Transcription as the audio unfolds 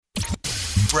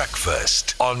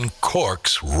Breakfast on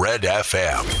Cork's Red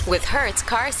FM. With Hertz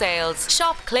Car Sales.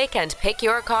 Shop, click and pick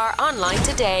your car online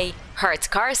today.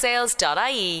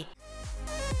 hertzcarsales.ie.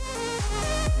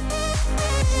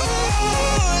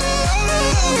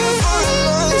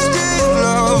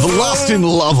 The Lost in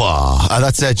Lava.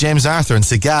 That's James Arthur and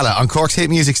Sigala on Cork's hit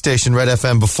music station Red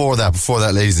FM. Before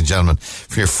that, ladies and gentlemen,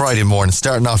 for your Friday morning,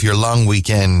 starting off your long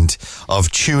weekend of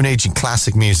tunage and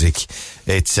classic music.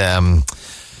 It's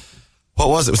what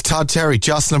was it? It was Todd Terry,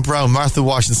 Jocelyn Brown, Martha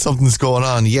Wash, and Something's Going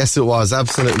On. Yes, it was.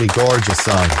 Absolutely gorgeous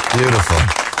song. Beautiful.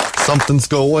 Something's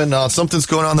going on. Something's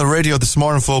going on the radio this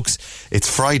morning, folks. It's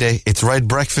Friday. It's Red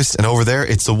Breakfast. And over there,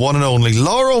 it's the one and only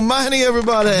Laura O'Mahony,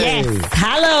 everybody. Yes.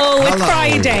 Hello. It's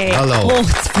Friday. Hello. Oh,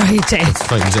 it's Friday. It's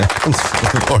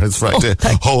Friday. Lord, it's Friday.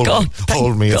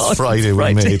 Hold me. It's Friday.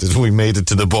 We made it. We made it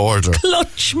to the border.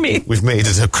 Clutch me. We've made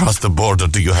it across the border.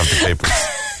 Do you have the papers?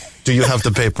 Do you have the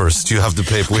papers? Do you have the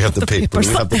paper? We have the papers.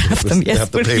 We have the papers. Them, yes, we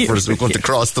have the papers. We're going to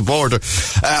cross the border.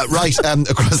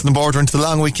 Across the border into the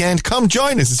long weekend. Come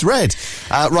join us. It's Red.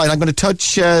 Right, I'm going to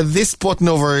touch this button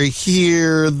over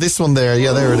here. This one there.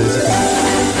 Yeah, there it is.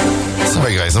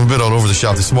 Sorry guys, I'm a bit all over the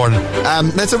shop this morning.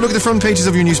 Let's have a look at the front pages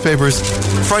of your newspapers.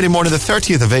 Friday morning, the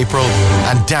 30th of April,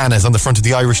 and Dana's on the front of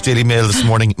the Irish Daily Mail this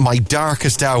morning. My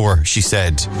darkest hour, she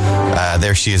said.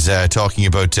 There she is talking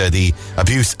about the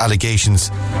abuse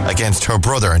allegations against her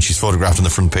brother, and she's photographed on the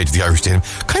front page of the Irish Daily Mail.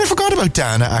 Kind of forgot about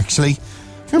Dana, actually.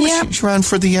 Remember she ran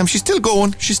for the... she's still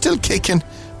going. She's still kicking,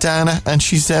 Dana, and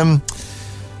she's...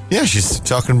 she's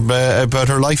talking about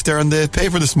her life there in the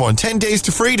paper this morning. 10 days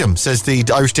to freedom, says the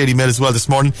Irish Daily Mail as well this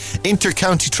morning.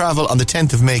 Inter-county travel on the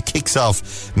 10th of May kicks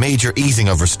off. Major easing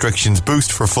of restrictions,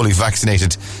 boost for fully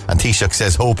vaccinated. And Taoiseach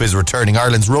says hope is returning.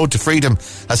 Ireland's road to freedom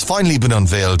has finally been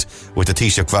unveiled, with the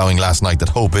Taoiseach vowing last night that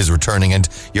hope is returning. And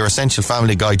your essential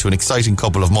family guide to an exciting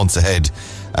couple of months ahead.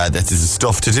 That is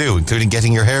stuff to do, including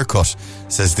getting your hair cut,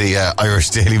 says the Irish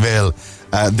Daily Mail.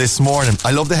 This morning.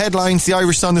 I love the headlines. The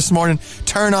Irish Sun this morning.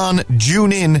 Turn on,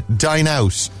 tune in, dine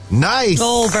out. Nice.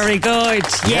 Oh, very good.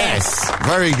 Yes.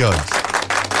 Very good.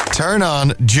 Turn on,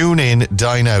 tune in,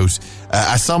 dine out.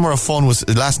 A summer of fun was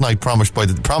last night promised by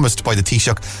the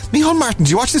Taoiseach. Micheál Martin,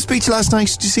 did you watch the speech last night?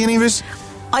 Did you see any of it?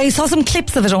 I saw some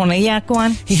clips of it only. Yeah, go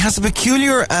on. He has a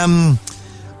peculiar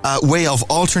way of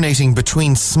alternating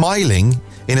between smiling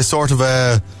in a sort of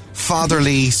a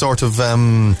fatherly sort of...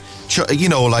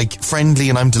 like friendly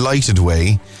and I'm delighted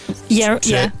way. Yeah.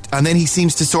 And then he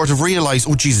seems to sort of realise,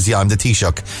 oh Jesus, yeah, I'm the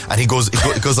Taoiseach, and he goes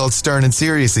all stern and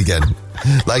serious again.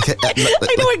 I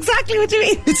know exactly what you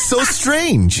mean. It's so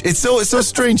strange. It's so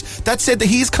strange. That said, that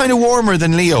he's kind of warmer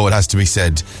than Leo, it has to be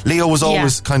said. Leo was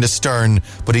always kind of stern,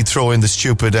 but he'd throw in the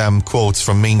stupid quotes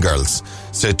from Mean Girls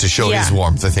to show his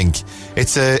warmth. I think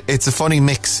it's a funny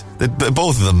mix.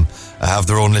 Both of them have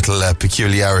their own little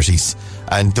peculiarities.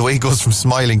 And the way he goes from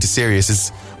smiling to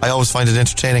serious I always find it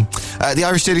entertaining. The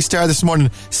Irish Daily Star this morning,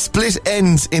 split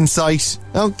ends in sight.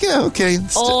 Okay.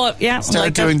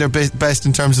 Start doing their best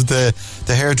in terms of the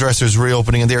hairdressers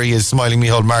reopening, and there he is, smiling,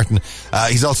 Micheál Martin.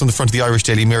 He's also on the front of the Irish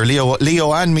Daily Mirror.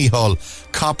 Leo and Micheál,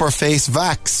 Copperface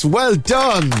Vax. Well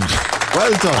done.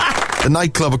 The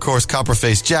nightclub, of course,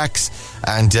 Copperface Jacks,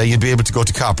 and you'd be able to go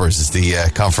to Coppers is the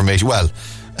confirmation. Well,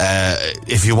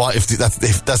 if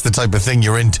that's the type of thing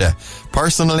you're into.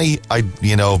 Personally, a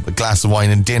glass of wine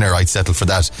and dinner, I'd settle for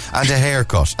that, and a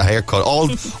haircut.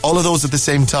 All of those at the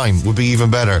same time would be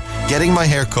even better. Getting my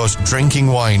haircut, drinking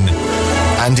wine,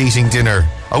 and eating dinner.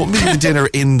 I wouldn't be eating the dinner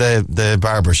in the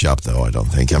barber shop, though. I don't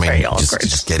think. I mean,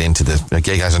 just get into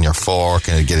get on your fork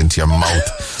and get into your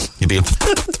mouth. You'd be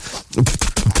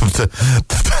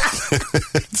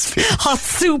hot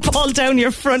soup all down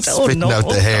your front. Spitting out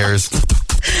the hairs.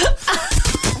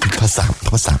 What's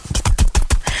that?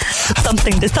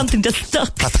 There's something just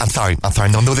stuck. I'm sorry.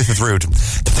 No, this is rude.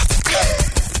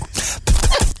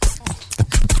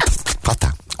 What's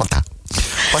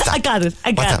that? I got it.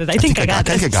 I think I got it.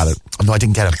 I think I got it. No, I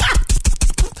didn't get it.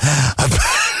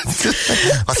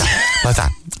 What's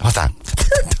that?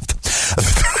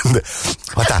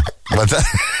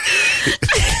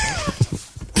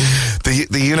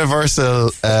 The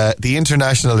universal, the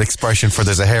international expression for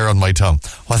there's a hair on my tongue.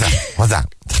 What's that?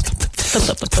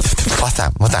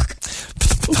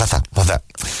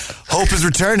 Hope is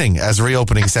returning as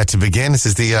reopening set to begin. This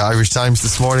is the Irish Times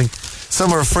this morning.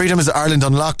 Summer of freedom is Ireland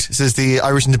unlocked, says the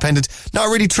Irish Independent. Not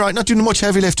doing much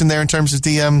heavy lifting there in terms of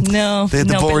the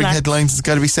boring headlines, it's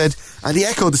got to be said. And the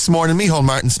Echo this morning, Micheál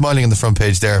Martin smiling on the front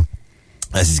page there.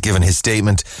 as he's given his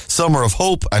statement. Summer of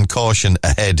hope and caution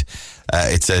ahead,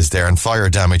 it says there, and fire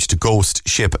damage to Ghost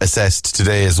ship assessed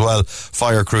today as well.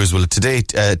 Fire crews will today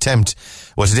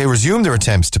resume their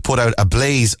attempts to put out a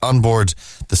blaze on board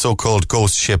the so-called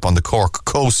Ghost ship on the Cork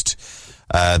coast.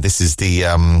 This is the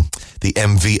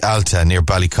MV Alta near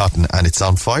Ballycotton, and it's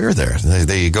on fire there.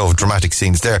 There you go, dramatic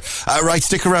scenes there. Right,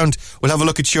 stick around. We'll have a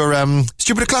look at your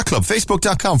Stupid O'Clock Club,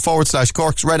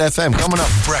 facebook.com/Cork's Red FM. Coming up.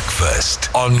 Breakfast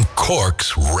on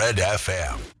Cork's Red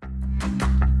FM.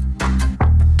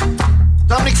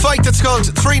 Dominic Fight, that's called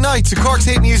 3 Nights at Cork's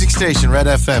hit music station, Red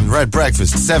FM. Red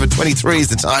Breakfast, 7:23 is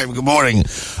the time. Good morning.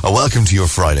 Welcome to your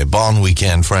Friday Bon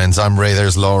weekend, friends. I'm Ray,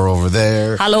 there's Laura over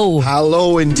there. Hello.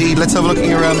 Hello indeed. Let's have a look at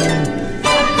your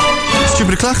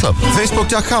Stupid O'Clock Club.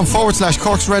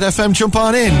 Facebook.com/Cork's Red FM. Jump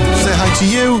on in. Say hi to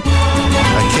you.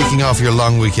 And kicking off your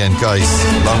long weekend, guys.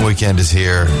 Long weekend is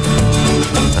here.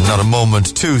 And not a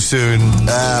moment too soon.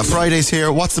 Friday's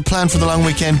here. What's the plan for the long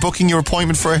weekend? Booking your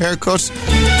appointment for a haircut?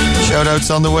 Shout outs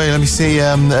on the way. Let me see.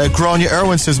 Grania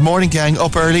Irwin says, morning gang,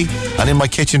 up early and in my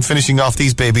kitchen finishing off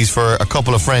these babies for a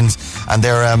couple of friends. And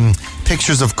they're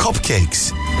pictures of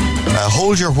cupcakes.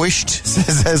 Hold your wished,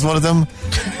 says one of them.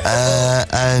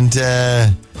 And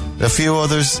a few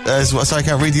others as well, so I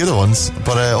can't read the other ones,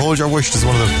 but hold your wished is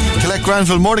one of them. Colette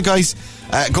Granville, morning guys.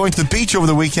 Going to the beach over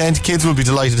the weekend. Kids will be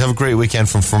delighted. Have a great weekend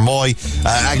from Fermoy.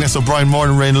 Agnes O'Brien,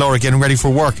 morning, Ray and Laura, getting ready for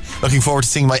work. Looking forward to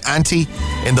seeing my auntie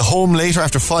in the home later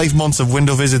after 5 months of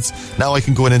window visits. Now I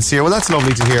can go in and see her. Well, that's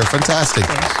lovely to hear. Fantastic.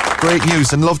 Great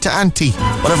news, and love to auntie,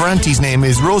 whatever auntie's name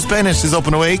is. Rose Bennett is up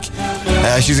and awake.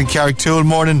 She's in Carricktool.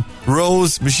 Morning,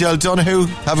 Rose. Michelle Donoghue,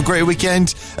 have a great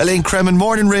weekend. Elaine Kremen,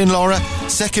 morning, Ray and Laura.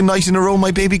 Second night in a row,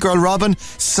 my baby girl Robin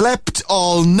slept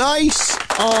all night.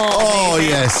 Oh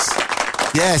yes.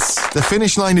 Yes, the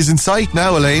finish line is in sight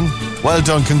now, Elaine. Well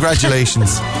done,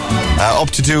 congratulations. Up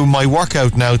to do my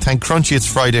workout now. Thank Crunchy it's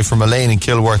Friday from Elaine in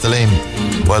Kilworth. Elaine,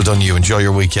 well done you. Enjoy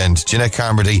your weekend. Jeanette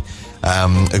Carmody,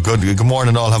 good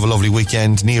morning all. Have a lovely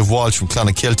weekend. Niamh Walsh from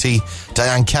Clonakilty.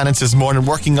 Diane Cannon says, morning,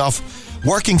 working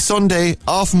Sunday,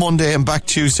 off Monday and back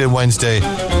Tuesday and Wednesday.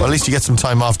 Well, at least you get some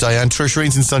time off, Diane. Trish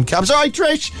Reins in Sun Cabs. All right,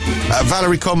 Trish.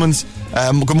 Valerie Cummins,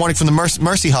 good morning from the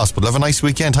Mercy Hospital. Have a nice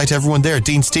weekend. Hi to everyone there.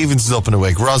 Dean Stevens is up and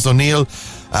awake. Ros O'Neill,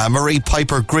 Marie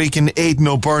Piper Greekin, Aidan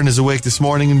O'Byrne is awake this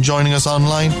morning and joining us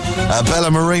online. Bella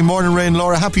Marie, morning, Ray and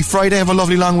Laura. Happy Friday. Have a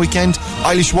lovely long weekend.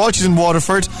 Eilish Walsh is in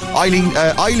Waterford.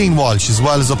 Eileen Walsh as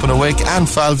well is up and awake. Anne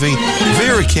Falvey,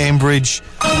 Vera Cambridge,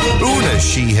 Una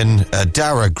Sheehan,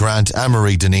 Dara Grant,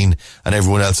 Anne-Marie Deneen, and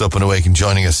everyone else up and awake and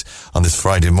joining us on this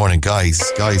Friday morning. Guys,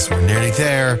 we're nearly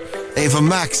there. Ava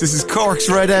Max, this is Cork's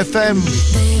Red FM.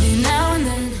 Baby, now and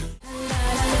then.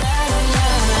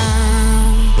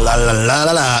 La la la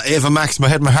la la. Ava Max, my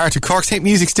head, my heart, to Cork's hit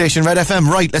music station, Red FM.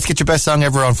 Right, let's get your best song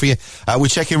ever on for you. We'll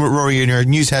check in with Rory and your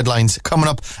news headlines coming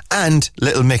up, and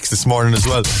Little Mix this morning as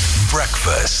well.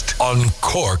 Breakfast on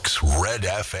Cork's Red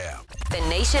FM. The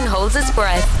nation holds its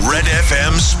breath Red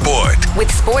FM Sport. with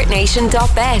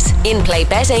sportnation.bet. In-play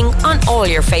betting on all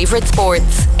your favourite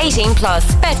sports. 18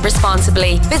 plus. Bet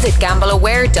responsibly. Visit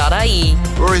gambleaware.ie.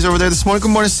 Rory's over there this morning.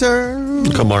 Good morning, sir.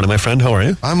 Good morning, my friend. How are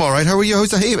you? I'm alright. How are you? How's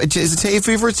the hay? Is it hay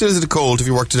fever or is it a cold? Have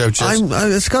you worked it out yet?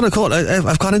 It's got a cold.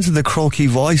 I've gone into the croaky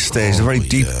voice stage, a very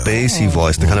deep, bassy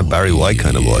voice, the kind of Barry White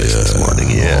kind of voice this morning.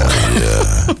 Yeah.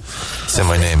 Say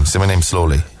my name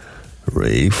slowly.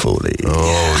 Ray Foley.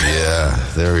 Oh yeah,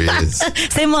 there he is.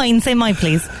 Say mine,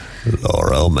 please.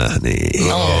 Laura O'Mahony.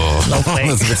 Oh, lovely.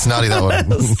 That's a bit snotty, that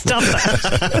one. Stop that.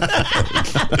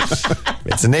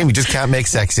 It's a name you just can't make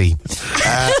sexy.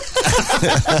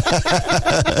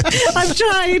 I've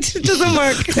tried. It doesn't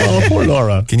work. Oh, poor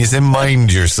Laura. Can you say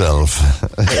mind yourself?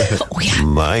 Oh, yeah.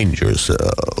 Mind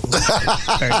yourself.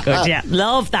 Very good, yeah.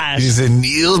 Love that. You say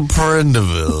Neil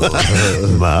Prendeville.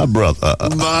 My brother.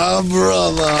 My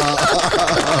brother.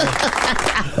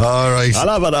 All right. I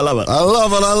love it. I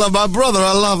love my brother.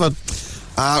 I love it.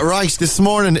 Right, this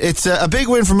morning, it's a big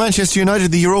win for Manchester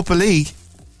United, the Europa League.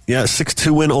 Yeah,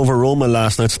 6-2 win over Roma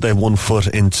last night, so they have 1 foot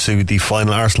into the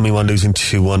final. Arsenal, meanwhile, losing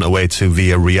 2-1 away to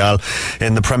Villarreal.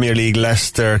 In the Premier League,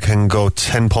 Leicester can go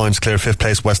 10 points clear 5th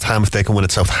place. West Ham, if they can win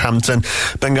at Southampton.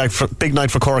 Big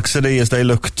night for Cork City as they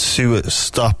look to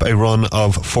stop a run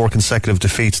of 4 consecutive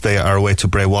defeats. They are away to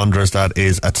Bray Wanderers. That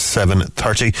is at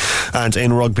 7:30. And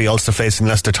in rugby, Ulster facing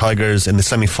Leicester Tigers in the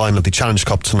semi-final of the Challenge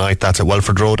Cup tonight. That's at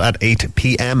Welford Road at 8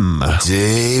 p.m.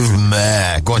 Dave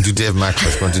Mack. Go on, do Dave Mack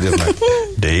first. Go on, do Dave Mack.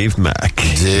 Dave Mack.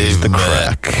 Dave the Mack.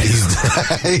 crack.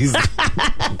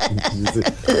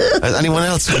 Anyone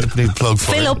else need a plug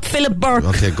for Philip Burke.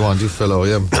 Okay, go on, do Philo,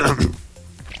 yeah.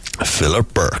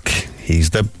 Philip Burke. He's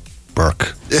the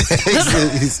Burke.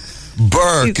 he's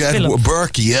Burke He's at Philip.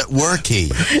 Berkey at Worky.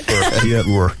 Berkey at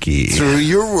Worky. Through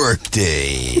your work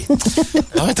day. All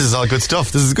right, this is all good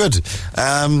stuff. This is good.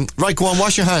 Right, go on,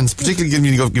 wash your hands. Particularly given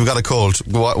you've got a cold.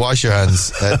 Wash your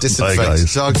hands. Disinfect. Bye,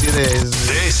 guys. Talk to you later.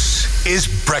 This is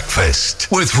Breakfast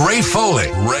with Ray Foley,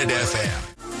 Red FM.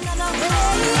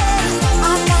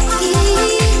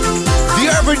 The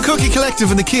Urban Cookie Collective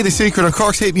and the Key to Secret on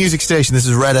Cork's Hate Music Station. This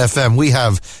is Red FM. We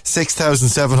have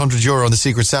 €6,700 on the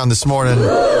Secret Sound this morning.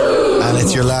 And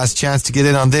it's your last chance to get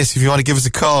in on this. If you want to give us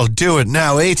a call, do it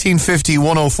now. 1850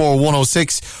 104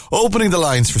 106. Opening the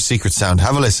lines for Secret Sound.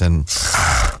 Have a listen.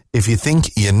 If you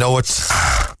think you know it,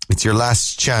 it's your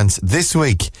last chance this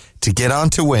week to get on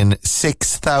to win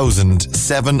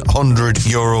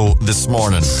 €6,700 this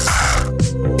morning.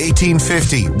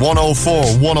 1850 104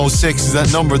 106 is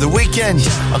that number. The Weekend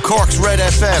on Cork's Red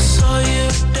FM.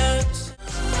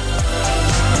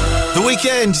 The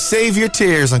Weekend, Save Your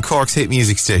Tears on Cork's Hit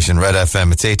Music Station, Red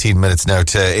FM. It's 18 minutes now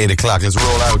to 8 o'clock. Let's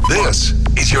roll out. This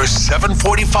is your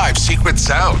 7:45 Secret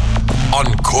Sound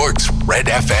on Cork's Red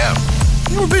FM.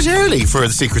 We're a bit early for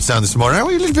the Secret Sound this morning, aren't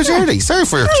we? A little bit early. Sorry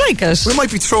for I like it. We might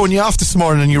be throwing you off this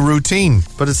morning in your routine,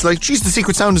 but it's like, geez, the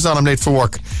Secret Sound is on, I'm late for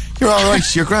work. You're all right,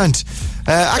 you're grand.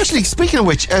 Actually, speaking of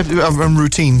which,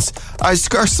 routines, are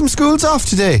some schools off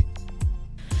today?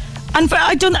 And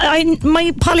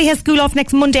my Polly has school off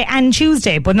next Monday and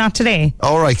Tuesday, but not today.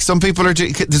 All right, some people are.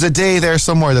 There's a day there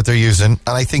somewhere that they're using,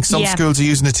 and I think some Yeah. schools are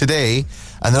using it today,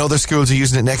 and then other schools are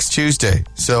using it next Tuesday.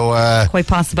 So, Quite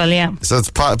possible, yeah. so it's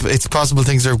possible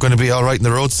things are going to be all right in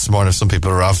the roads this morning if some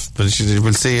people are off. But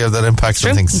we'll see how that impacts on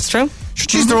True, things. it's true.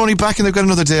 Geez, they're only back and they've got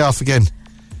another day off again.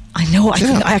 I know.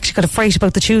 Yeah. I actually got a fright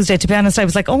about the Tuesday. To be honest, I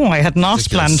was like, "Oh, I had not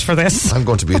Ridiculous. planned for this." I'm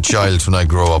going to be a child when I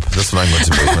grow up. That's what I'm going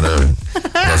to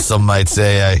be. Some might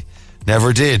say I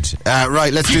never did.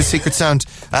 Right, let's do the Secret Sound.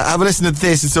 Have a listen to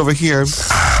this. It's over here.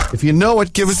 If you know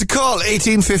it, give us a call.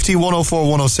 1850 104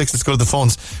 106. Let's go to the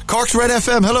phones. Cork's Red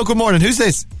FM. Hello, good morning. Who's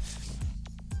this?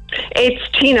 It's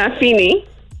Tina Feeney.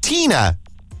 Tina.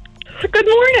 Good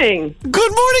morning.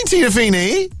 Good morning, Tina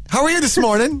Feeney. How are you this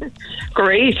morning?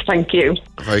 Great, thank you.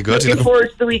 Very good. Looking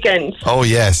forward to the weekend. Oh,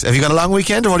 yes. Have you got a long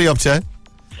weekend or what are you up to?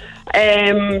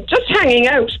 Just hanging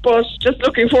out, but just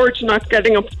looking forward to not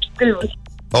getting up to school.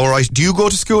 All right. Do you go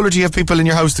to school or do you have people in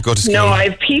your house that go to school? No, I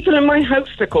have people in my house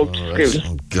that go to school.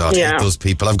 Oh, God, I Yeah. hate those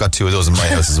people. I've got two of those in my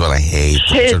house as well. I hate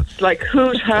them. Kids, like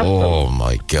who'd have them? Oh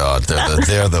my God,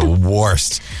 they're the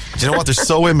worst. Do you know what? They're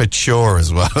so immature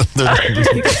as well.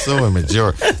 They're so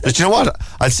immature. But you know what?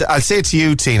 I'll say it to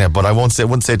you, Tina, but I wouldn't say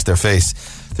it to their face.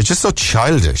 They're just so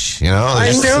childish, you know. They're I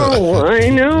just know.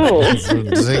 It's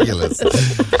ridiculous.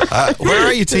 Where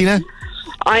are you, Tina?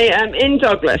 I am in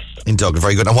Douglas. In Dublin.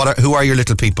 Very good. And who are your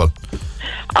little people?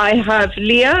 I have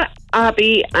Leah,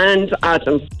 Abby, and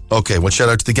Adam. Okay, well, shout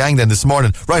out to the gang then this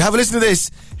morning. Right, have a listen to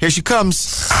this. Here she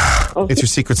comes. Okay. It's your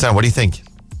Secret Sound. What do you think?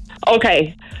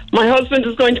 Okay, my husband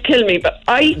is going to kill me, but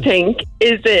I think,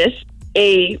 is it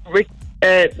a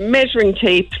measuring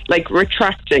tape, like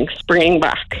retracting, springing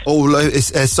back? Oh,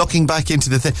 it's sucking back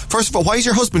into the thing. First of all, why is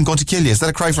your husband going to kill you? Is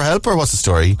that a cry for help or what's the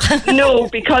story? No,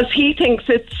 because he thinks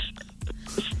it's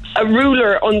a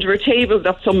ruler under a table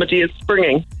that somebody is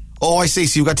springing. Oh, I see.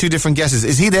 So you've got two different guesses.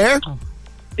 Is he there?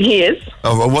 He is.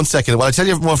 Oh, well, 1 second. Well, I tell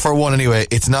you for one anyway.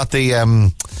 It's not the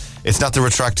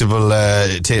retractable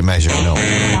tape measure.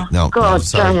 No. God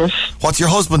sorry. damn it. What's your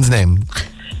husband's name?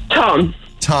 Tom.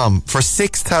 Tom. For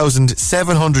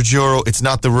 €6,700, it's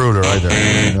not the ruler either.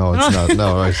 No, it's not.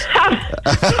 No, right.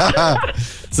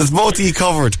 So it's both of you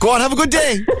covered. Go on, have a good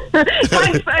day.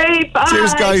 Thanks, babe. Bye.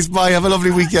 Cheers, guys. Bye. Have a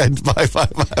lovely weekend. Bye.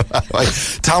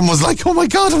 Tom was like, oh my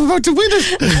God, I'm about to win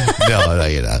it. No,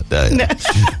 you're not. No.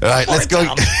 Right, let's go.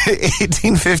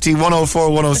 1850 104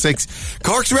 106.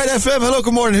 Cork's Red FM. Hello,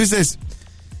 good morning. Who's this?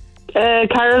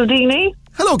 Carol Deeney.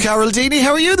 Hello, Carol Deeney.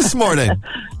 How are you this morning?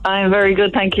 I'm very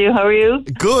good, thank you. How are you?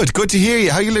 Good to hear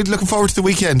you. How are you looking forward to the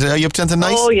weekend? Are you up to anything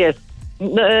nice? Oh, yes.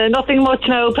 Nothing much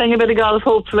now, playing a bit of golf,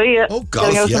 hopefully. Yeah. Oh,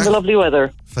 golf, Getting out in the lovely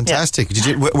weather. Fantastic.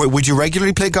 Yeah. Would you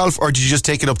regularly play golf or did you just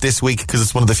take it up this week because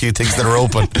it's one of the few things that are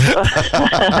open?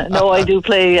 No, I do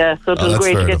play, so it was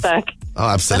great to get back. Oh,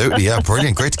 absolutely. Yeah,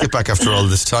 brilliant. Great to get back after all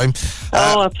this time.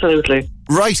 Absolutely.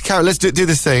 Right, Carol, let's do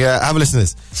this thing. Have a listen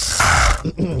to this.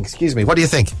 Excuse me. What do you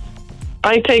think?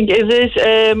 I think, is it,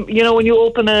 when you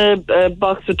open a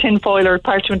box of tin foil or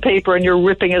parchment paper and you're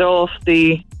ripping it off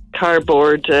the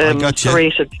cardboard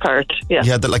serrated part. Yeah.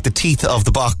 Yeah, like the teeth of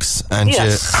the box and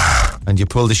Yeah. you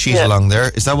pull the sheet along there.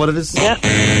 Is that what it is? Yeah.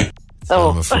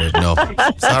 I'm afraid no.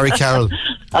 Sorry, Carol.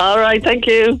 All right, thank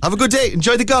you. Have a good day.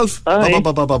 Enjoy the golf. Bye.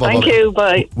 Thank you.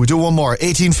 Bye. We do one more.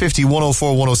 1850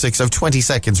 104 106. I have 20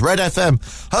 seconds. Red FM.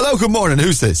 Hello, good morning.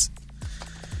 Who's this?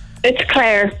 It's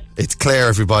Claire. It's Claire,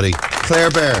 everybody. Claire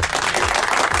Bear.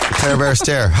 The Claire Bear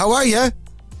Stare. How are you?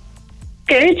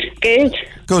 Good. Good.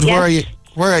 Yes. Where are you?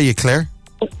 Where are you, Claire?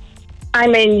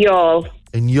 I'm in Youghal.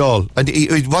 In Youghal. And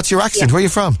what's your accent? Yeah. Where are you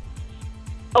from?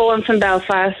 Oh, I'm from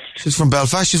Belfast. She's from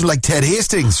Belfast. She's like Ted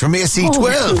Hastings from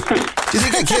AC12. Do you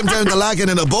think I came down the lagan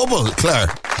in a bubble, Claire?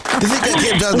 Do you think I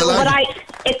came down the lagan?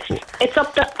 It's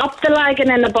up the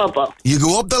lagan in a bubble. You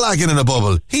go up the lagan in a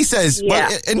bubble. He says, Yeah.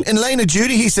 well, in Line of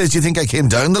Duty, he says, do you think I came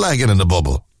down the lagan in a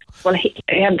bubble? Well, he's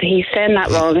saying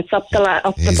that wrong. It's up the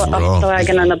wrong.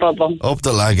 lagan in a bubble. Up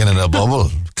the lagan in a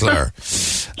bubble, Claire.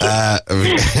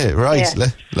 Right, Yeah.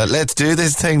 let's do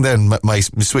this thing then, my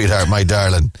sweetheart, my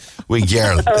darling. Wee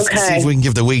girl. Let's see if we can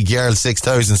give the wee girl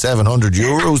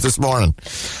 €6,700 this morning.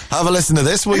 Have a listen to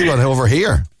this wee one over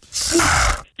here.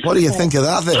 What do you think of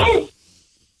that then?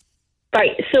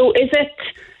 Right, so is it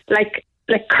like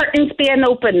curtains being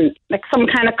open, like some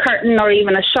kind of curtain or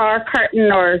even a shower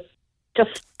curtain or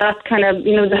just that kind of,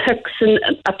 the hooks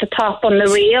at the top on the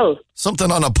rail?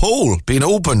 Something on a pole being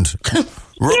opened.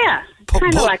 Yeah,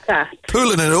 kind of like that.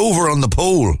 Pulling it over on the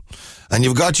pole. And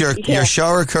you've got your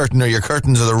shower curtain or your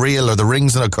curtains or the rail or the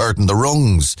rings on a curtain, the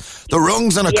rungs. The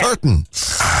rungs on a curtain.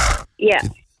 Yeah. Do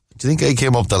you think I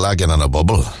came up the lagan on a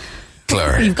bubble,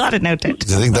 Claire? You've got it now, Ted.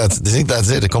 Do you think that's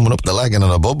it? Coming up the lagan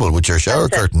on a bubble with your shower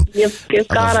curtain? You've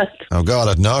got it. I've got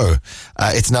it. No,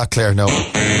 it's not Claire. No.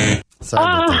 Sorry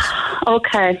about that.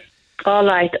 Okay. All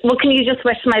right. Well, can you just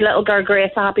wish my little girl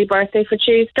Grace a happy birthday for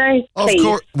Tuesday, please? Of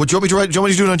course. Would you want me to do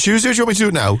it on Tuesday or do you want me to do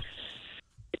it now?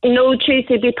 No,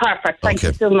 Tuesday would be perfect. Thank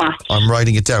you so much. I'm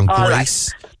writing it down. All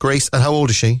Grace. Right. Grace. And how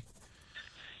old is she?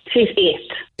 She's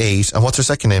 8. 8. And what's her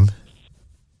second name?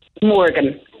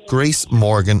 Morgan. Grace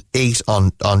Morgan, 8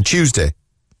 on Tuesday.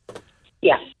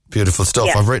 Yeah. Beautiful stuff.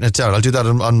 Yeah. I've written it down. I'll do that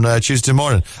on Tuesday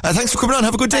morning. Thanks for coming on.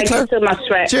 Have a good day, Claire. Thank you so much,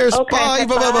 Ray. Cheers. Okay, Bye.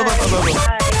 Bye.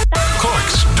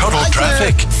 Cork's Total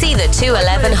Traffic. See the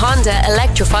 211 Honda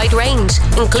electrified range,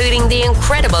 including the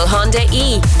incredible Honda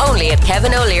E, only at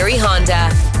Kevin O'Leary Honda.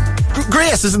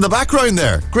 Grace is in the background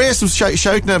there. Grace was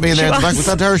shouting at me there in the back. Was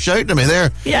that her shouting at me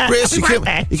there? Yeah. Grace, you came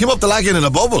up the lagan in a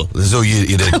bubble. So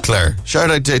you did, Claire. Shout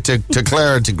out to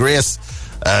Claire and to Grace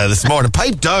this morning.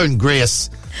 Pipe down, Grace.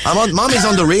 Mommy's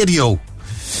on the radio.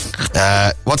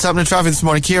 What's happening in traffic this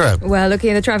morning, Ciara? Well, looking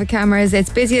at the traffic cameras, it's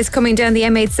busiest coming down the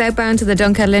M8 southbound to the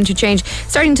Dunkettle interchange,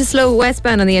 starting to slow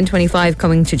westbound on the N25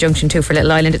 coming to Junction 2 for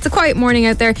Little Island. It's a quiet morning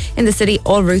out there in the city.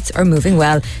 All routes are moving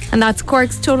well. And that's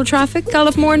Cork's Total Traffic. I'll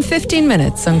have more in 15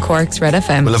 minutes on Cork's Red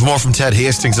FM. We'll have more from Ted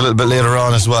Hastings a little bit later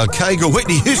on as well. Kygo,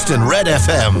 Whitney Houston, Red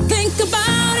FM. Think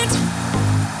about it.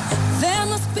 There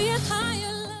must be a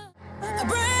higher love.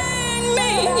 Bring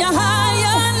me a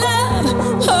higher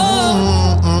love.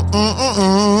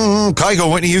 Oh.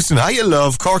 Kygo, Whitney Houston, how you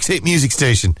love Cork's hit music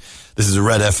station. This is a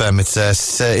Red FM.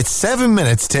 It's 7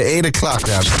 minutes to 8 o'clock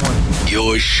now.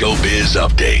 Your showbiz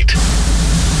update.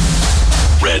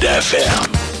 Red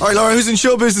FM. All right, Laura, who's in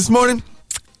showbiz this morning?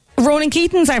 Ronan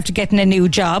Keating's after getting a new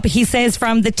job. He says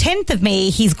from the 10th of May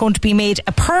he's going to be made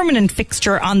a permanent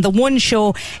fixture on the One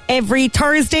Show every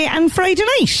Thursday and Friday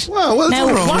night. Wow, well now,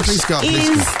 done, Ronan. what Please God.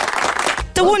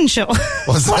 the One Show?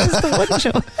 What is the One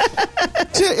Show?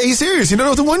 Are you serious? You don't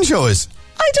know what the One Show is?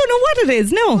 I don't know what it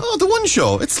is, no. Oh, the One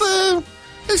Show. It's the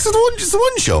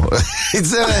One Show.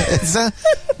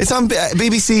 It's on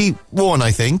BBC One,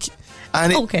 I think.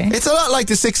 And it's a lot like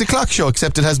the 6 o'clock show,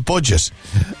 except it has budget.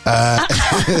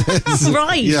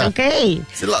 Right, yeah. Okay.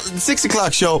 It's the 6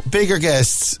 o'clock show, bigger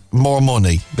guests, more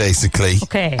money, basically.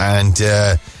 Okay. And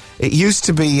it used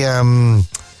to be,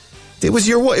 it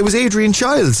was Adrian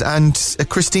Childs and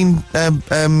Christine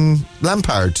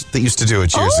Lampard that used to do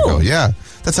it years ago. Yeah,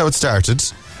 that's how it started.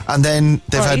 And then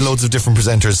they've had loads of different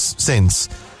presenters since.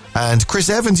 And Chris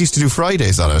Evans used to do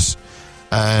Fridays on it.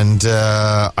 And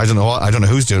I don't know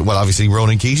who's doing it. Well, obviously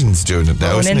Ronan Keating's doing it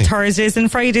now, isn't he? Thursdays and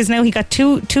Fridays now. He got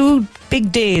two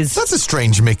big days. That's a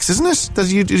strange mix, isn't it? That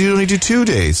you only do 2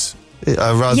 days.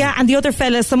 Yeah, and the other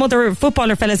fellas, some other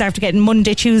footballer fellas, after getting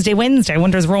Monday, Tuesday, Wednesday. I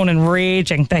wonder is Ronan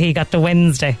raging that he got the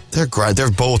Wednesday. They're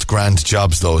both grand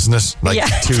jobs, though, isn't it? Like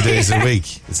 2 days a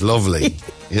week. It's lovely.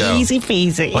 Yeah. Easy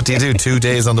peasy. What do you do? 2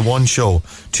 days on the One Show?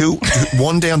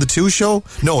 1 day on the Two Show?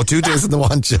 No, 2 days on the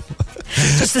One Show.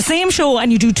 It's the same show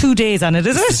and you do 2 days on it,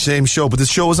 is it? It's the same show, but the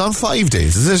show is on 5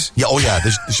 days, is it? Yeah. Oh, yeah.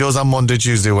 The show's on Monday,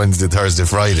 Tuesday, Wednesday, Thursday,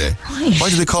 Friday. Right. Why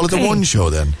do they call it the One Show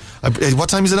then? What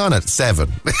time is it on at? 7.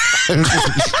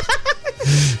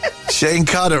 Shane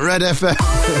Codd at Red FM.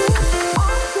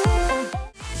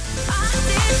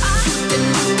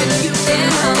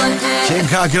 Shane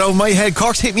Cock, get over my head.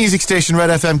 Cork's hit music station, Red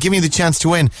FM. Give me the chance to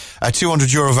win a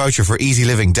 €200 voucher for Easy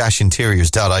Living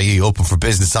Interiors.ie. Open for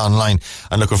business online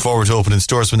and looking forward to opening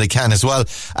stores when they can as well.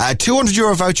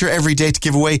 €200 voucher every day to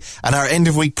give away. And our end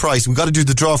of week prize, we've got to do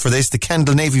the draw for this. The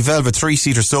Kendall Navy Velvet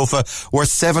 3-seater sofa worth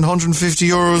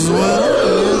 €750 as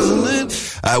well, isn't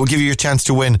it? We'll give you your chance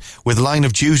to win with Line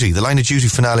of Duty. The Line of Duty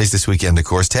finales this weekend, of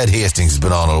course. Ted Hastings has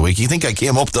been on all week. You think I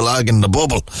came up the lag in the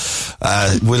bubble?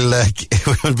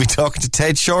 We'll be talking to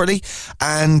Ted shortly.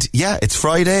 And yeah, it's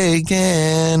Friday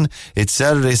again. It's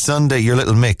Saturday, Sunday. Your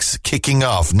little mix kicking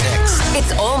off next.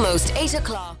 It's almost 8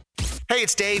 o'clock. Hey,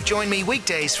 it's Dave. Join me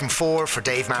weekdays from 4 for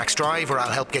Dave Max Drive, where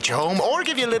I'll help get you home or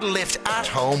give you a little lift at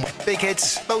home. Big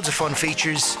hits, loads of fun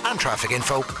features and traffic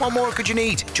info. What more could you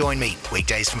need? Join me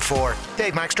weekdays from 4.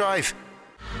 Dave Max Drive.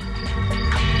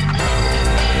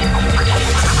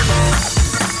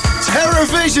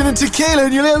 Terrorvision and tequila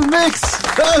in your little mix.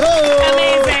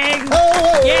 Amazing.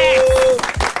 Yes.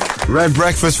 Red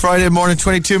Breakfast Friday morning,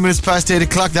 22 minutes past 8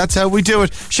 o'clock. That's how we do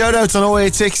it. Shout outs on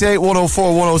 0868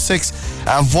 104 106.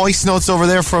 Voice notes over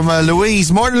there from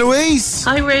Louise. Morning, Louise.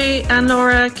 Hi, Ray and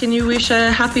Laura. Can you wish a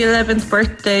happy 11th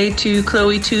birthday to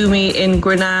Chloe Toomey in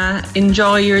Grenagh?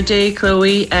 Enjoy your day,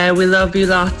 Chloe. We love you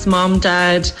lots, Mom,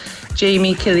 Dad,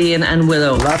 Jamie, Killian and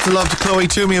Willow. Lots of love to Chloe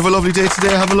Toomey. Have a lovely day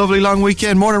today. Have a lovely long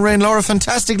weekend. Morning, Rain, Laura.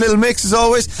 Fantastic little mix as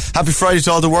always. Happy Friday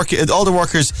to all the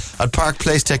workers at Park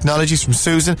Place Technologies from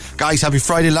Susan. Guys, happy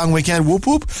Friday, long weekend. Whoop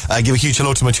whoop. Give a huge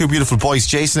hello to my two beautiful boys,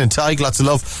 Jason and Tig. Lots of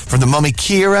love from the mummy,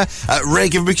 Kira. Ray,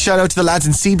 give a big shout out to the lads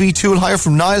in CB Tool Hire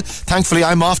from Niall. Thankfully,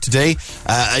 I'm off today.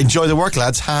 Enjoy the work,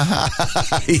 lads.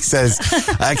 He says.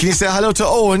 Can you say hello to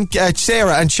Owen,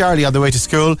 Sarah and Charlie on the way to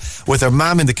school with their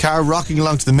mum in the car, rocking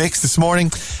along to the mix this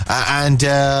morning, and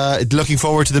looking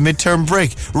forward to the midterm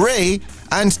break. Ray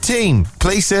and team,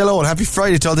 please say hello and happy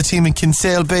Friday to all the team in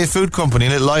Kinsale Bay Food Company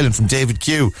in Little Island from David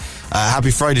Q.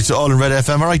 Happy Friday to all in Red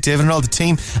FM. Alright, David and all the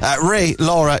team. Ray,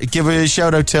 Laura, give a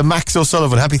shout out to Max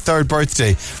O'Sullivan. Happy 3rd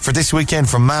birthday for this weekend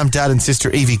from Mum, Dad and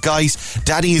Sister Evie. Guys,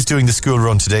 Daddy is doing the school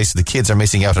run today, so the kids are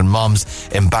missing out on Mom's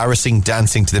embarrassing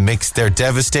dancing to the mix. They're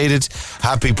devastated.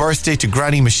 Happy birthday to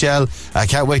Granny Michelle. I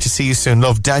can't wait to see you soon.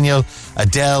 Love, Daniel,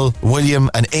 Adele, William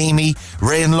and Amy.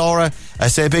 Ray and Laura, I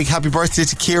say a big happy birthday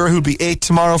to Kira, who'll be 8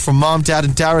 tomorrow, from Mom, Dad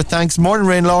and Dara. Thanks. Morning,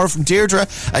 Ray and Laura from Deirdre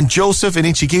and Joseph in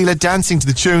Inchigeela, dancing to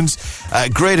the tunes.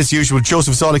 Great as usual.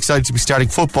 Joseph's all excited to be starting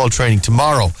football training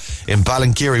tomorrow in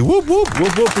Ballingeary. Whoop, whoop,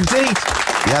 whoop, whoop indeed.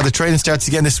 Yeah, the training starts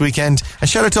again this weekend. And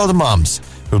shout out to all the moms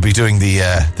who'll be doing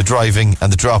the driving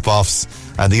and the drop-offs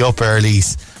and the up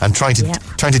earlies and trying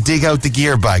to dig out the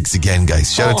gear bags again,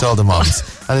 guys. Shout out to all the moms.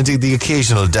 And indeed the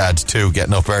occasional dad too,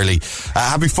 getting up early.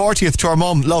 Happy 40th to our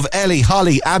mum. Love, Ellie,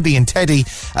 Holly, Abby and Teddy.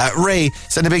 Ray,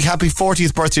 send a big happy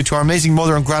 40th birthday to our amazing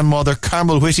mother and grandmother,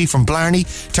 Carmel Whitty from Blarney,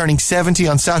 turning 70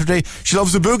 on Saturday. She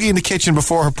loves a boogie in the kitchen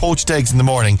before her poached eggs in the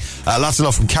morning. Lots of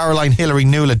love from Caroline, Hilary,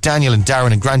 Nuala, Daniel and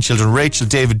Darren and grandchildren, Rachel,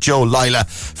 David, Joe, Lila,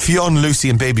 Fionn, Lucy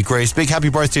and baby Grace. Big happy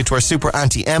birthday to our super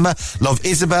auntie Emma. Love,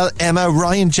 Isabel, Emma,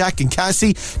 Ryan, Jack and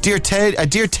Cassie. Dear Ted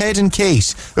and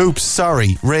Kate. Oops,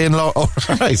 sorry. Ray and Laura. Oh,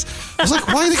 right. I was like,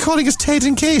 why are they calling us Ted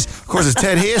and Kate? Of course, it's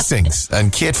Ted Hastings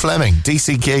and Kate Fleming.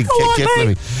 DCK, Kate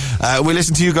Fleming. We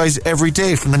listen to you guys every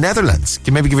day from the Netherlands.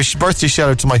 Can maybe give a birthday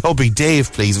shout out to my hubby,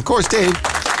 Dave, please. Of course, Dave.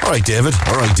 All right, David.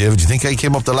 You think I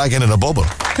came up the lag in a bubble?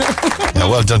 Yeah,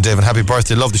 well done, David. Happy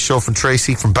birthday. Love the show from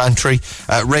Tracy from Bantry.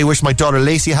 Ray, wish my daughter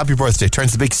Lacey a happy birthday.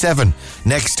 Turns the big 7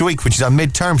 next week when she's on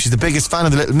midterm. She's the biggest fan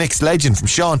of the Little Mix legend from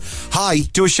Sean. Hi,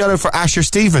 do a shout out for Asher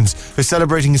Stevens, who's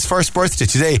celebrating his first birthday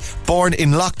today. Born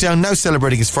in lockdown, now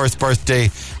celebrating his first birthday.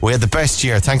 We had the best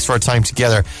year. Thanks for our time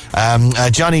together.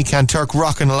 Johnny Canturk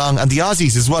rocking along, and the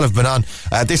Aussies as well have been on.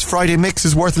 This Friday mix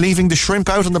is worth leaving the shrimp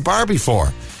out on the barbie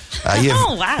for.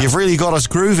 You've really got us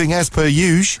grooving as per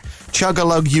usual.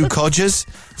 Chug-a-lug you codgers.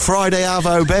 Friday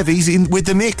Avo Bevies in with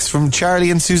the mix from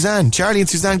Charlie and Suzanne. Charlie and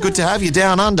Suzanne, good to have you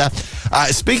down under.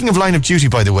 Speaking of Line of Duty,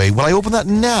 by the way, will I open that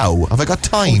now? Have I got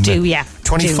time? Oh, do, yeah.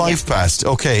 25 past.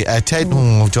 Okay, Ted,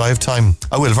 do I have time?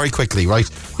 I will, very quickly, right?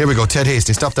 Here we go. Ted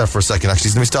Hastings. Stop that for a second,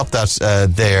 actually. Let me stop that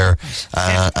there.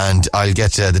 And I'll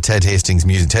get the Ted Hastings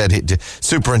music.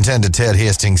 Superintendent Ted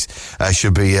Hastings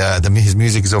should be, his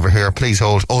music is over here. Please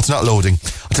hold. Oh, it's not loading.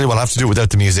 I'll tell you what, I'll have to do without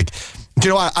the music. Do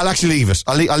you know what? I'll actually leave it.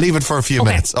 I'll leave it for a few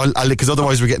minutes. Because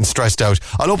otherwise we're getting stressed out.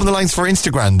 I'll open the lines for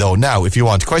Instagram though now, if you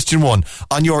want. Question 1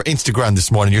 on your Instagram this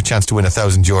morning. Your chance to win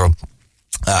 €1,000.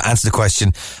 Answer the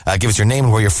question, give us your name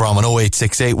and where you're from on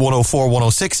 0868 104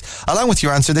 106, along with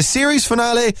your answer. The series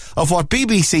finale of what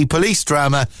BBC police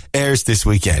drama airs this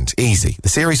weekend. Easy. The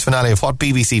series finale of what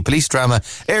BBC police drama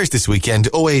airs this weekend.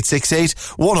 0868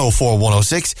 104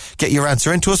 106. Get your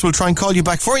answer into us. We'll try and call you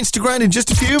back for Instagram in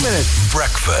just a few minutes.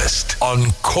 Breakfast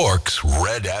on Cork's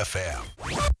Red FM.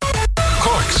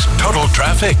 Cork's Total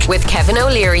Traffic. With Kevin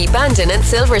O'Leary, Bandon and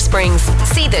Silver Springs.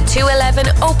 See the 211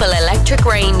 Opel Electric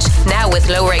range. Now with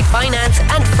low rate finance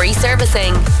and free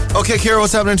servicing. Okay, Ciara,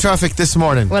 what's happening in traffic this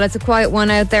morning? Well, it's a quiet one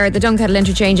out there at the Dunkettle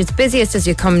interchange. It's busiest as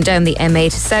you come down the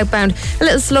M8 southbound. A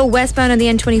little slow westbound on the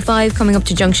N25 coming up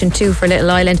to Junction 2 for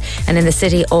Little Island. And in the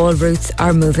city, all routes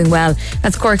are moving well.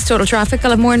 That's Cork's Total Traffic.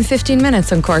 I'll have more in 15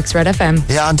 minutes on Cork's Red FM.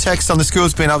 Yeah, on text on the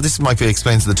schools being off. This might be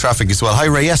explains the traffic as well. Hi,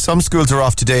 Ray. Yes, some schools are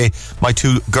off today. My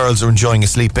 2 girls are enjoying a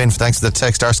sleep in. Thanks to the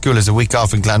text, our school has a week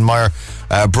off in Glanmire.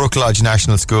 Brook Lodge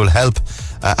National School Help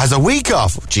has a week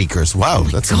off. Jeekers, wow,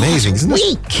 that's amazing, isn't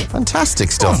it?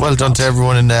 Fantastic stuff. Well done to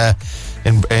everyone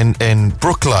in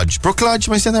Brook Lodge. Brook Lodge,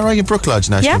 am I saying that right? In Brook Lodge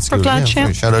National School. Brook Lodge,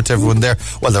 yeah. Shout out to everyone there.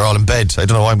 Well, they're all in bed. I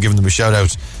don't know why I'm giving them a shout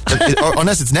out.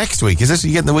 Unless it's next week. Is it?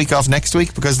 You getting the week off next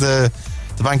week because the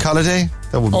bank holiday?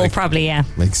 That would probably, yeah.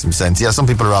 Make some sense. Yeah, some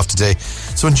people are off today.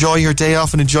 So enjoy your day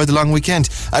off and enjoy the long weekend.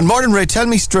 And Martin Ray, tell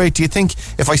me straight, do you think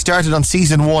if I started on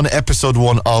season 1, episode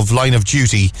 1 of Line of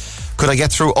Duty, could I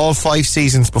get through all 5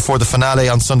 seasons before the finale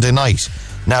on Sunday night?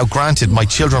 Now, granted, my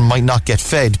children might not get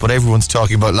fed, but everyone's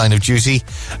talking about Line of Duty.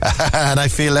 And I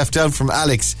feel left out from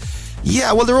Alex.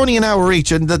 Yeah, well, they're only an hour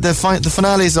each, and the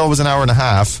finale is always an hour and a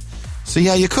half. So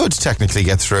yeah, you could technically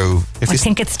get through. I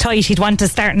think it's tight. He'd want to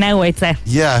start now, I'd say.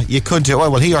 Yeah, you could do.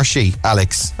 Well, he or she,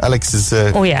 Alex. Alex is.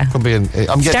 Oh yeah. Could be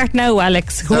start now,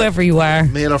 Alex. Whoever you are,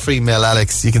 male or female,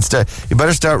 Alex. You can start. You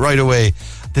better start right away.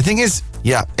 The thing is,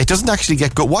 yeah, it doesn't actually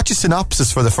get good. Watch a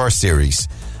synopsis for the first series,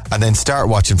 and then start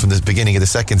watching from the beginning of the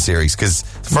second series because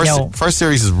first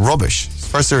series is rubbish.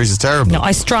 First series is terrible. No,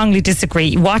 I strongly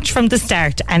disagree. Watch from the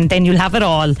start and then you'll have it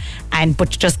all. But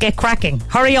just get cracking.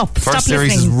 Hurry up. First Stop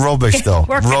series listening. is rubbish though.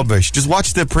 Working. Rubbish. Just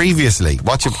watch the previously.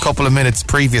 Watch a couple of minutes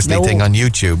previously thing on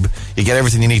YouTube. You get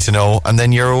everything you need to know and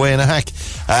then you're away in a hack.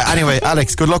 Anyway,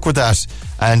 Alex, good luck with that.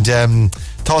 And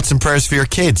thoughts and prayers for your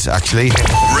kids, actually.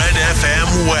 Red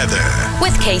FM weather.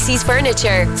 With Casey's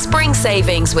Furniture. Spring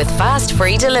savings with fast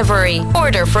free delivery.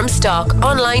 Order from stock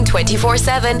online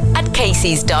 24/7 at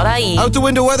caseys.ie. Out the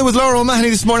window weather with Laura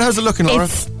O'Mahony this morning. How's it looking, Laura?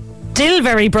 It's still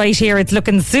very bright here. It's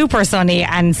looking super sunny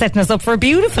and setting us up for a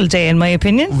beautiful day, in my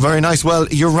opinion. Very nice. Well,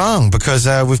 you're wrong because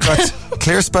we've got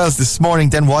clear spells this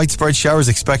morning, then widespread showers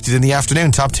expected in the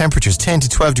afternoon. Top temperatures 10 to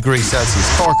 12 degrees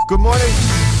Celsius. Cork, good morning.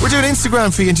 We're doing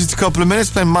Instagram for you in just a couple of minutes,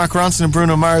 playing Mark Ronson and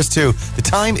Bruno Mars too. The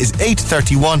time is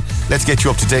 8:31. Let's get you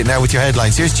up to date now with your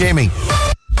headlines. Here's Jamie.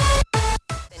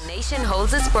 Nation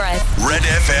holds its breath. Red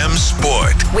FM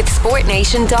Sport. With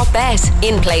SportNation.bet.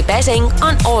 In-play betting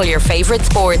on all your favourite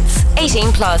sports.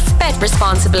 18 plus. Bet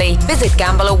responsibly. Visit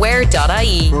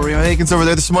gambleaware.ie. Rory O'Hagan's over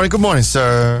there this morning. Good morning,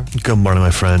 sir. Good morning,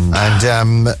 my friend.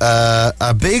 And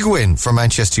a big win for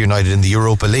Manchester United in the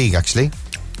Europa League, actually.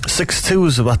 6-2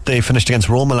 is what they finished against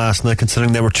Roma last night,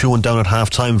 considering they were 2-1 down at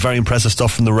half-time. Very impressive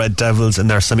stuff from the Red Devils in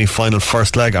their semi-final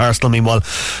first leg. Arsenal, meanwhile,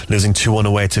 losing 2-1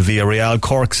 away to Villarreal.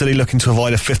 Cork City looking to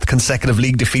avoid a 5th consecutive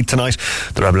league defeat tonight.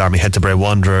 The Rebel Army head to Bray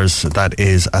Wanderers. That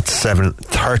is at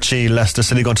 7:30. Leicester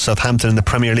City going to Southampton in the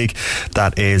Premier League.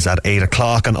 That is at 8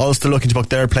 o'clock. And Ulster looking to book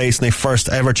their place in a first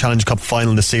ever Challenge Cup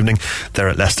final this evening. They're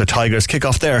at Leicester Tigers.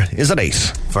 Kick-off there is at 8.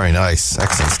 Very nice.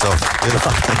 Excellent stuff.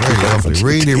 Beautiful. Really lovely.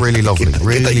 Really, really lovely.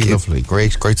 Really lovely.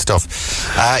 Great stuff.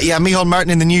 Micheál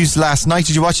Martin in the news last night.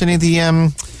 Did you watch any of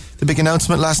the big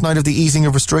announcement last night of the easing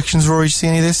of restrictions, Rory? Did you see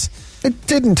any of this? I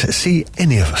didn't see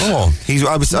any of it. Oh,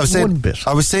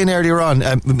 I was saying earlier on,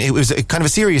 it was kind of a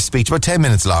serious speech, about 10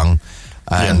 minutes long.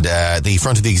 And the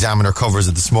front of the Examiner covers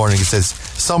it this morning. It says,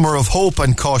 "Summer of hope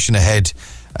and caution ahead."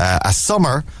 A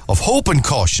summer of hope and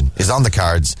caution is on the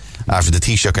cards after the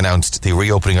Taoiseach announced the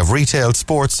reopening of retail,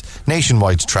 sports,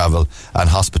 nationwide travel and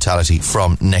hospitality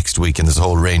from next week. And there's a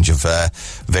whole range of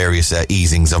various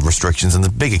easings of restrictions and the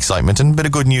big excitement and a bit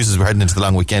of good news as we're heading into the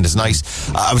long weekend is nice.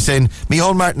 I was saying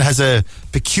Micheál Martin has a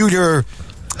peculiar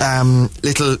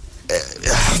little...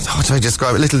 how do I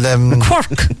describe it? A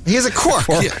quirk. He has a quirk.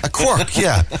 A quirk,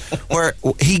 yeah. Where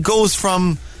he goes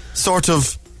from sort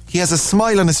of... He has a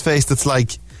smile on his face that's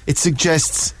like, it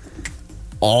suggests,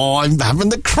 I'm having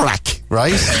the crack,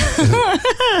 right?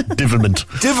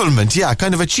 Divilment, yeah,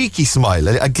 kind of a cheeky smile,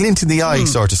 a glint in the eye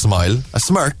sort of smile, a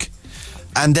smirk.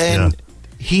 And then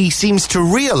he seems to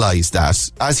realise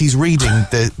that as he's reading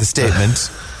the statement,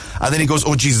 And then he goes,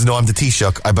 oh Jesus, no, I'm the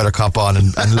Taoiseach, I better cop on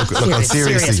and look how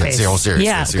serious he gets.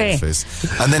 Serious face.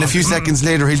 And then a few seconds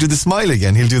later he'll do the smile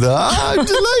again. He'll do the I'm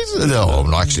delighted. No,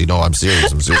 actually, no, I'm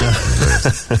serious.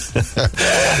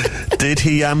 Did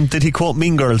he quote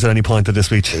Mean Girls at any point of this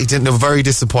speech? He didn't. No, very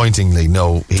disappointingly,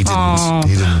 no, he didn't. Aww.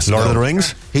 He didn't. Lord of the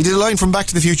Rings? He did a line from Back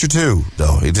to the Future too,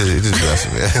 though. He did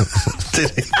that.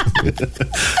 Did he?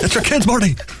 It's your kids,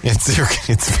 Marty. It's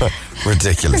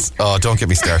ridiculous. Oh, don't get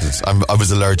me started. I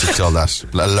was allergic to all that.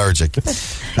 Allergic.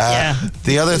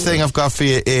 The other thing I've got for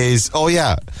you is,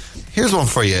 here's one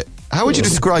for you. How would you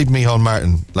describe Micheál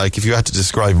Martin? Like, if you had to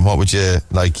describe him, what would you,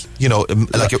 like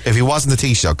if he wasn't the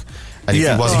Taoiseach and if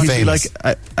he wasn't famous?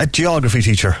 Like a geography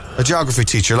teacher. A geography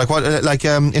teacher. Like what,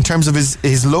 in terms of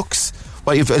his looks,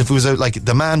 what if it was like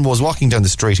the man was walking down the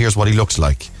street, here's what he looks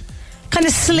like. Kind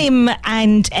of slim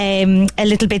and a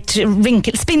little bit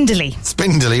wrinkled, spindly.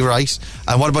 Spindly, right.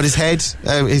 And what about his head?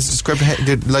 His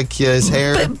description, like his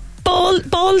hair?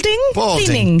 Balding?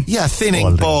 Thinning. Yeah,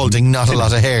 thinning, balding, not a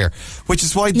lot of hair. Which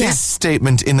is why this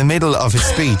statement in the middle of his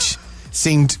speech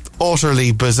seemed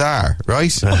utterly bizarre,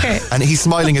 right? Okay. And he's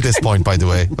smiling at this point, by the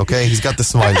way, okay? He's got the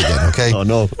smile again, okay? Oh,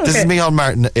 no. This is Micheál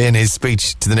Martin in his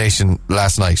speech to the nation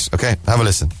last night, okay? Have a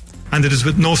listen. And it is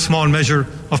with no small measure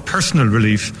of personal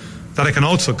relief that I can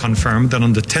also confirm that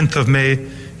on the 10th of May,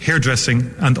 hairdressing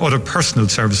and other personal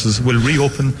services will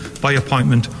reopen by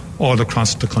appointment all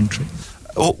across the country.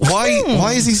 Oh,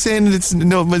 why is he saying it's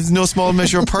no small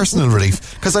measure of personal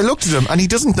relief? Because I looked at him and he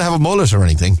doesn't have a mullet or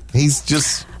anything. He's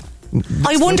just...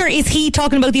 I wonder, is he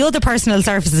talking about the other personal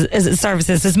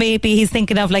services? As maybe he's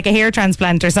thinking of like a hair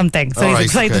transplant or something. So he's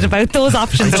excited about those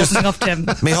options opening up to him.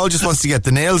 Micheál just wants to get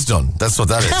the nails done. That's what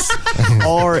that is.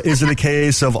 Or is it a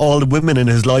case of all the women in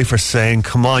his life are saying,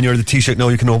 come on, you're the Taoiseach, now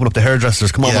you can open up the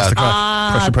hairdressers. Come on, what's the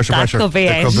crack? Pressure. Could be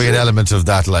there could be an element of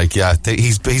that. Like,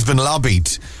 he's been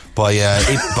lobbied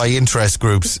by interest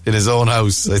groups in his own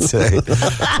house, I'd say.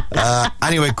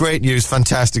 Anyway, great news,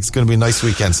 fantastic. It's going to be a nice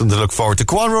weekend, something to look forward to.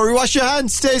 Come on, Rory, wash your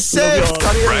hands, stay safe.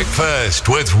 Breakfast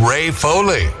with Ray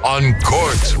Foley on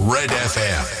Cork's Red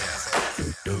FM.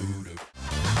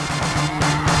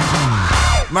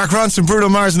 Mark Ronson, Bruno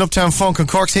Mars and Uptown Funk on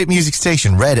Cork's hit music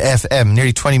station, Red FM.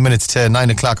 Nearly 20 minutes to 9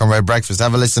 o'clock on Red Breakfast.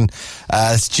 Have a listen.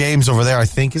 It's James over there, I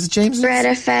think. Is it James? Red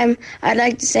FM. I'd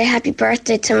like to say happy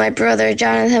birthday to my brother,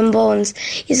 Jonathan Bones.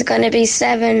 He's going to be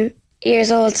 7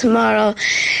 years old tomorrow.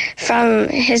 From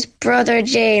his brother,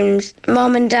 James,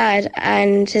 mum and dad,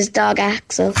 and his dog,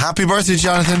 Axel. Happy birthday,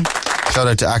 Jonathan. Shout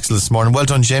out to Axel this morning. Well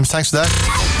done, James. Thanks for that.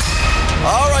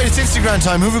 All right, it's Instagram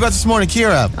time. Who have we got this morning?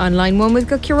 Kira. On line 1, we've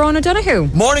got Kieran O'Donoghue.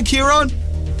 Morning, Kieran.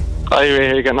 Hi, Ray.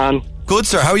 How you getting on? Good,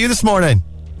 sir. How are you this morning?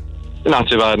 Not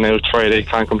too bad now. It's Friday.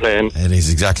 Can't complain. It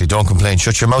is, exactly. Don't complain.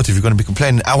 Shut your mouth if you're going to be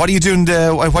complaining. What are you doing?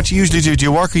 What do you usually do? Do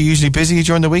you work? Are you usually busy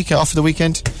during the week, off for the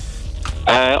weekend?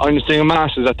 I'm just doing a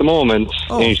master's at the moment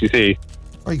in UCC.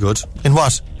 Very good. In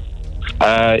what?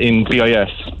 In BIS.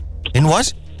 In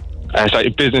what? Sorry,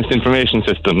 Business Information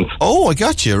Systems. Oh, I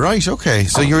got you. Right, okay.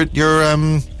 So you're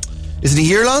is it a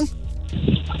year long?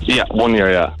 Yeah, 1 year,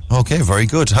 yeah. Okay, very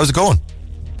good. How's it going?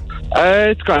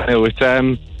 It's great now. It's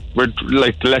we're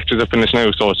like the lectures are finished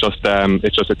now, so it's just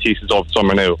a thesis over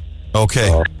summer now.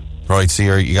 Okay. Right, so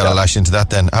you got to lash into that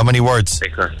then. How many words?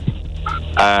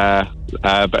 About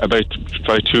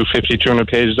 250, 300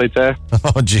 pages, I'd say.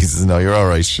 Oh, Jesus, no, you're all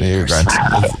right. You're grand.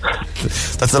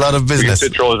 That's a lot of business. You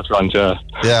can throw the front, yeah.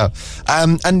 Yeah.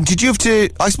 And did you have to,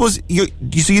 I suppose, you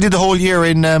did the whole year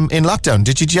in lockdown.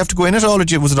 Did you have to go in at all,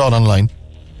 or was it all online?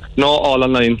 No, all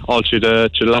online, all through the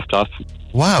laptop.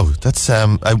 Wow, that's,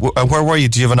 where were you?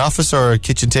 Do you have an office or a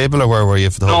kitchen table, or where were you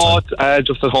for the whole time? No,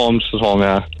 just at home,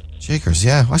 yeah. Shakers,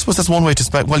 yeah. I suppose that's one way to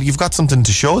spend. Well, you've got something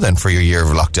to show then for your year of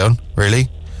lockdown, really.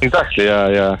 Exactly,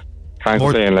 yeah. Can't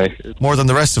complain, like. More than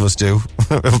the rest of us do.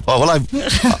 Well,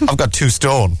 I've got 2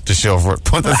 stone to show for it,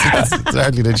 but that's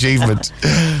hardly an achievement.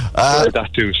 That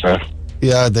too, sir.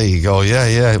 Yeah, there you go.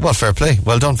 Yeah. Well, fair play.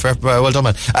 Well done, well done,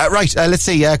 man. Right, let's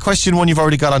see. Question 1 you've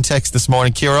already got on text this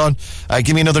morning. Kieran,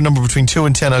 give me another number between 2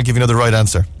 and 10. I'll give you another right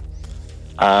answer.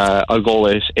 I'll go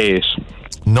with 8.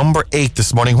 Number 8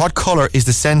 this morning. What colour is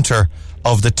the centre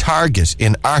of the target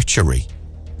in archery?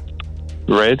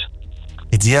 Red.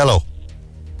 It's yellow.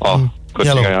 Oh, good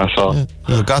yellow. thing I saw. Yeah,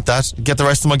 you got that. Get the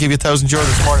rest of them. I'll give you €1,000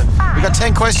 this morning. We got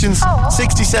 10 questions,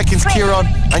 60 seconds, Kieran,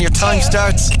 and your time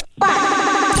starts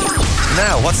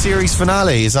now. What series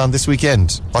finale is on this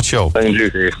weekend? What show?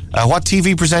 What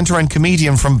TV presenter and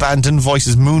comedian from Bandon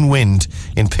voices Moonwind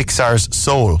in Pixar's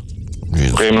Soul?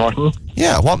 Graham Norton.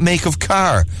 Yeah. What make of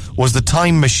car was the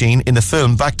time machine in the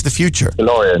film Back to the Future?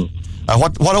 DeLorean.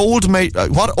 What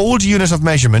old unit of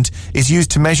measurement is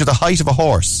used to measure the height of a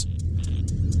horse?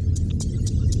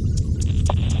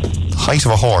 Height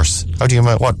of a horse. How do you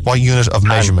what unit of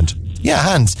measurement? Yeah,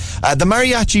 hands. The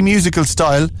mariachi musical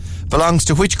style belongs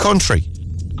to which country?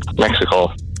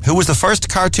 Mexico. Who was the first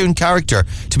cartoon character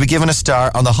to be given a star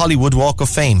on the Hollywood Walk of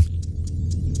Fame?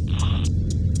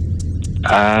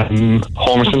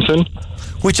 Homer Simpson.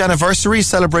 Which anniversary is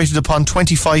celebrated upon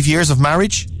 25 years of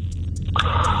marriage?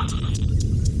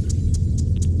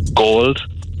 Gold.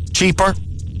 Cheaper.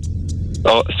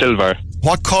 Oh, silver.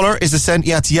 What colour is the scent?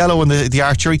 Yeah, it's yellow in the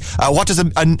archery. What does a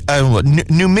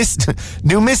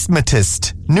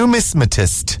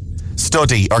numismatist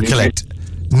study or collect?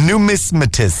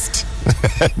 Numismatist.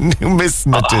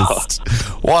 Numismatist.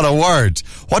 What a word.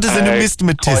 What is a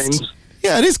numismatist? Coins.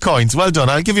 Yeah, it is coins. Well done.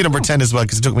 I'll give you number 10 as well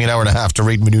because it took me an hour and a half to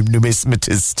read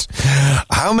numismatist.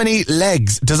 How many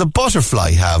legs does a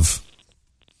butterfly have?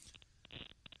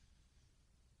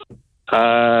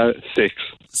 6.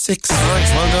 6 is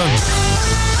right. Well done.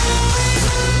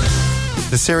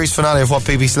 The series finale of what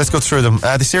BBC... Let's go through them.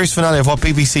 The series finale of what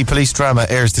BBC police drama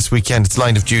airs this weekend. It's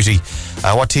Line of Duty.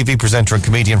 What TV presenter and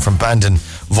comedian from Bandon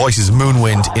voices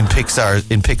Moonwind in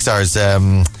Pixar's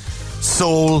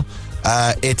Soul?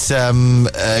 It's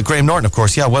Graham Norton, of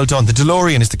course. Yeah, well done. The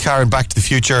DeLorean is the car in Back to the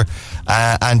Future.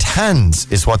 And hands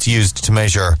is what's used to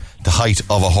measure the height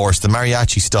of a horse. The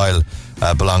mariachi style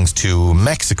belongs to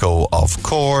Mexico, of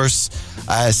course.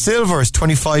 Silver is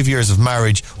 25 years of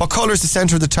marriage. What colour is the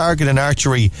centre of the target in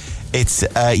archery? It's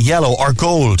yellow or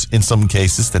gold in some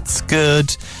cases. That's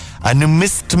good. Hang on a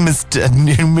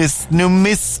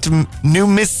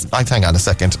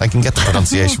second. I can get the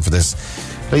pronunciation for this.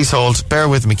 Please hold. Bear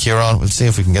with me, Kieran. We'll see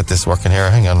if we can get this working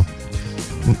here. Hang on.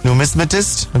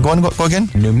 Numismatist? Go again.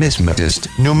 Numismatist.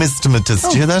 Numismatist.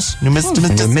 Do you hear that?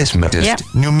 Numismatist. Numismatist. Yeah.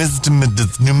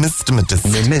 Numismatist.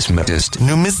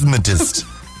 Numismatist.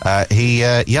 I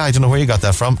don't know where you got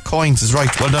that from. Coins is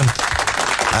right. Well done.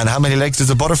 And how many legs does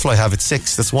a butterfly have? It's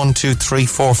 6. That's 1, 2, 3,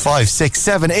 4, 5, 6,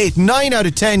 7, 8, 9 out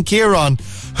of 10. Kieran,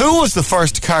 who was the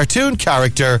first cartoon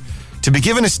character to be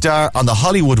given a star on the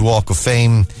Hollywood Walk of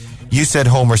Fame? You said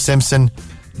Homer Simpson.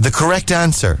 The correct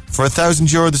answer for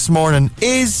 €1,000 this morning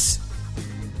is...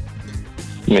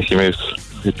 Mickey Mouse.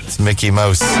 It's Mickey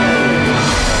Mouse. Of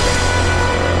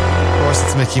course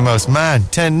it's Mickey Mouse. Man,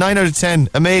 9 out of 10.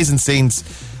 Amazing scenes.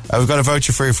 We've got a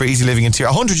voucher for you for Easy Living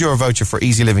Interior. €100 voucher for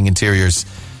Easy Living Interiors.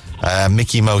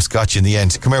 Mickey Mouse got you in the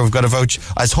end. Come here, we've got a voucher.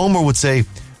 As Homer would say,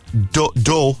 do. As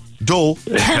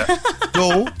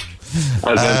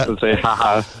Nelson would say,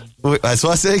 haha. As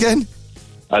what? Say again?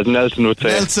 As Nelson would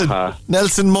say,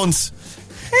 Nelson Muntz.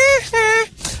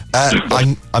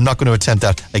 I'm not going to attempt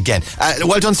that again.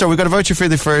 Well done, sir. We've got a voucher for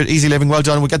you for Easy Living. Well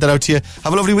done. We'll get that out to you.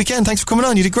 Have a lovely weekend. Thanks for coming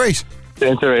on. You did great.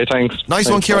 Thanks. Nice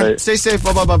one, Kieran. Bye. Stay safe.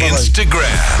 Bye.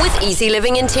 Instagram. With Easy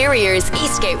Living Interiors,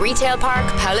 Eastgate Retail Park,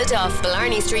 Powladuff,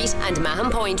 Blarney Street and Mahon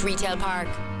Point Retail Park.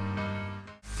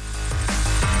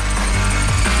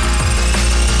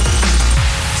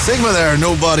 Sigma there,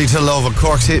 Nobody to Love, a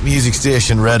Cork's hit music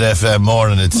station, Red FM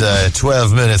morning. It's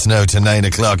 12 minutes now to 9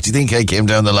 o'clock. Do you think I came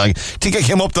down the line? Do you think I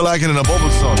came up the line in a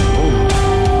bubble, son?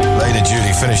 Line of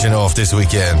Duty finishing off this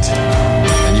weekend.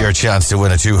 And your chance to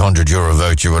win a €200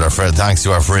 voucher with our friend. Thanks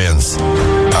to our friends.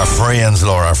 Our friends,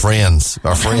 Laura. Our friends.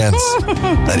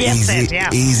 That Yes,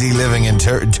 easy living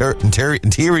interiors.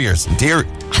 Interiors,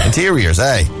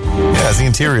 eh? Yeah, it's the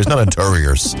interiors, not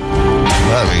interiors.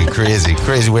 That'd be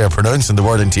crazy way of pronouncing the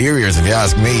word interiors, if you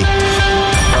ask me.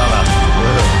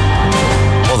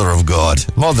 Mother of God.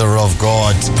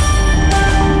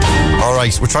 All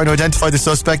right, we're trying to identify the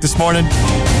suspect this morning.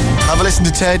 Have a listen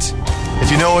to Ted.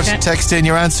 If you know it, text in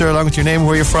your answer along with your name and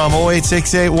where you're from.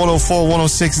 0868 104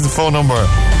 106 is the phone number.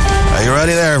 Are you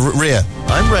ready there, Rhea?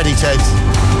 I'm ready, Ted.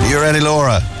 Are you ready,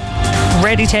 Laura?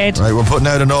 Ready, Ted. Right, we're putting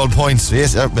out on all points.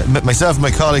 Yes, myself and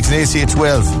my colleagues in AC at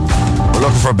 12. We're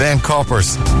looking for Ben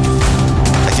Coppers.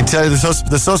 I can tell you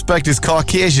the suspect is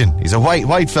Caucasian. He's a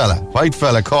white fella.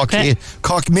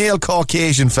 Male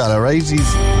Caucasian fella, right?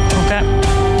 He's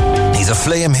a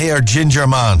flame-haired ginger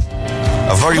man.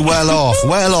 A very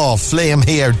well-off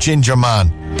flame-haired ginger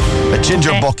man. A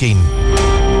ginger bucking.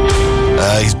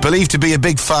 He's believed to be a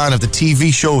big fan of the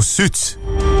TV show Suits.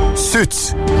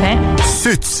 Suits.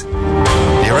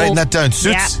 You're writing that down.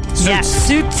 Suits. Yeah.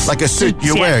 Suits. Like a suit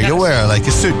you wear like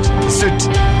a suit.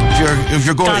 If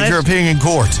you're appearing in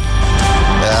court,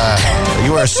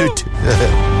 you wear a suit.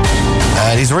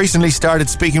 And he's recently started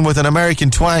speaking with an American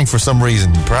twang for some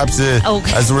reason, perhaps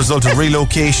as a result of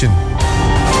relocation.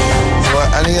 So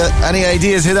any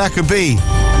ideas who that could be?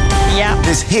 Yeah.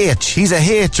 This H. He's a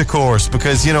H, of course,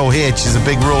 because, H is a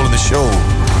big role in the show.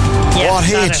 Yeah,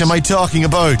 what H am I talking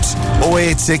about?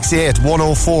 0868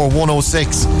 104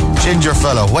 106. Ginger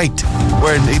fella, wait.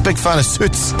 He's a big fan of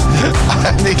Suits.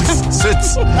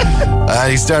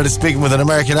 And he started speaking with an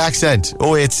American accent.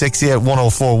 0868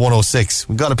 104 106.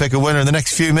 We've got to pick a winner in the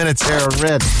next few minutes here on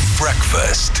Red.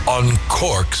 Breakfast on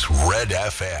Cork's Red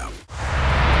FM.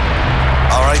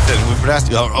 All right then, we've been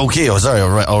asking. Okay, sorry.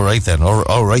 All right then.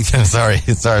 Sorry,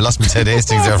 I lost my Ted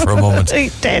Hastings there for a moment.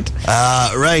 Dead.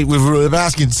 Right, we've been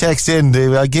asking to text in.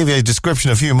 I gave you a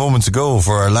description a few moments ago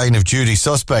for our line of duty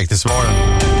suspect this morning.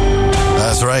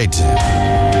 That's right.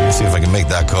 Let's see if I can make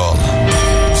that call.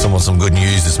 Someone some good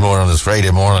news this morning on this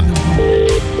Friday morning.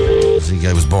 I think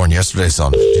I was born yesterday,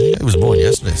 son. You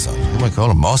might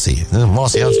call him Mossy.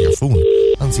 Mossy, answer your phone.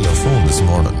 Answer your phone this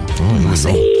morning.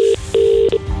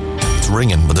 It's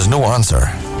ringing, but there's no answer.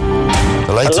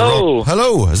 The lights are up.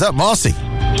 Hello, is that Mossy?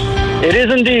 It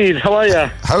is indeed. How are you?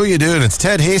 How are you doing? It's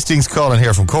Ted Hastings calling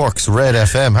here from Cork's Red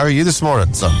FM. How are you this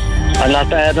morning, son? I'm not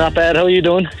bad. How are you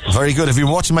doing? Very good. Have you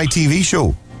been watching my TV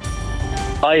show?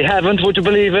 I haven't, would you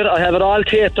believe it? I have it all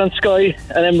taped on Sky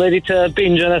and I'm ready to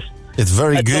binge on it. It's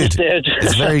very good.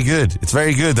 It's very good. It's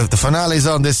very good. The finale's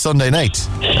on this Sunday night.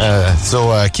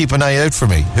 So keep an eye out for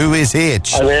me. Who is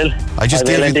H? I will. I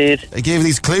gave you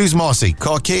these clues, Mossy.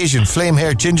 Caucasian,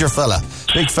 flame-haired ginger fella.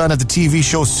 Big fan of the TV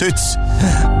show Suits.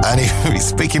 And he's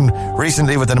speaking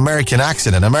recently with an American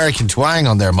accent, an American twang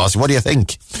on there, Mossy. What do you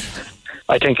think?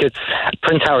 I think it's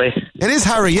Prince Harry. It is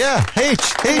Harry, yeah. H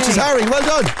is Harry. Well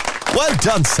done. Well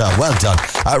done, sir. Well done.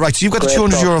 Right, so you've got the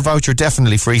 €200 voucher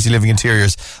definitely for Easy Living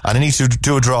Interiors, and I need to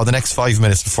do a draw the next 5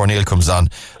 minutes before Neil comes on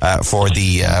for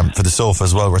the sofa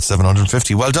as well, worth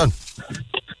 $750. Well done.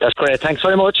 That's great. Thanks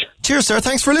very much. Cheers, sir.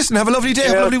 Thanks for listening. Have a lovely day.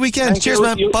 Have a lovely weekend. Thank Cheers,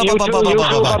 you. man.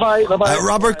 Bye-bye.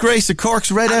 Robert Grace at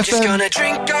Cork's Red FM. Just gonna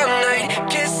drink all night,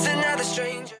 kiss another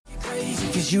stranger.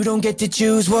 Cause you don't get to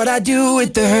choose what I do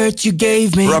with the hurt you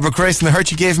gave me. Robert Grace and the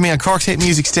hurt you gave me on Cork's hit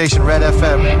music station Red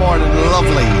FM. Morning,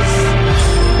 lovelies.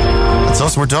 That's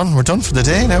us. We're done. We're done for the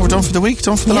day. Now we're done for the week.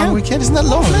 Done for the long weekend. Isn't that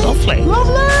lovely? Lovely.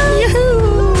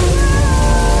 Yahoo!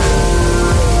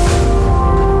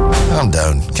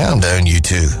 Calm down, you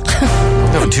two.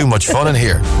 You're having too much fun in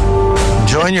here.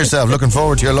 Enjoying yourself. Looking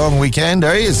forward to your long weekend.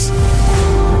 There he is.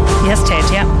 Yes, Ted.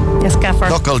 Yeah. Yes, Gaffer.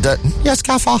 Yes,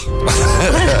 Gaffer.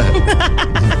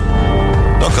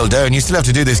 Knuckle down. You still have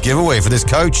to do this giveaway for this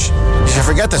couch. Did you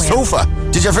forget the sofa?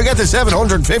 Did you forget the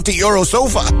 €750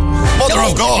 sofa? Mother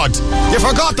of God! You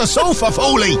forgot the sofa,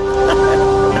 Foley!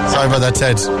 Sorry about that,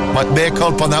 Ted. Mea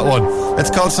culpa on that one. Let's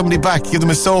call somebody back. Give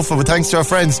them a sofa with thanks to our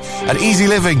friends at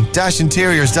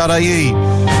easyliving-interiors.ie.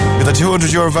 With a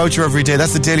 €200 voucher every day.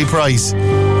 That's the daily price.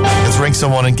 Let's ring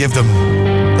someone and give them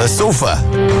the sofa.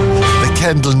 The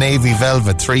Kendall Navy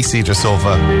Velvet 3-seater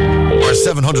sofa. Or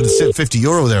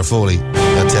 €750 there, Foley.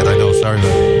 That's it, I know. Sorry,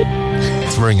 man.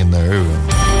 It's ringing there.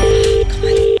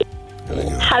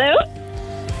 Hello?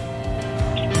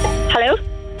 Hello?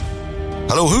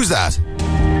 Hello, who's that?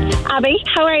 Abby,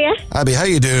 how are you? Abby, how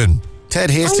you doing? Ted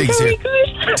Hastings I'm very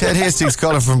here. Good. Ted Hastings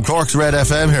calling from Cork's Red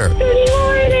FM here. Good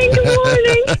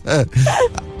morning.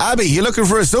 Abby, you looking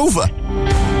for a sofa?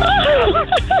 Yeah,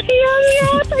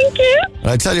 thank you.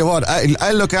 I tell you what,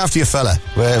 I'll look after you, fella,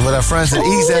 with our friends at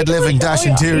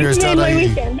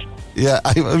ezliving-interiors.ie. Yeah,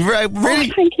 really?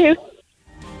 Thank you.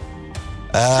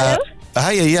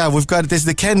 Hiya, yeah, we've got this,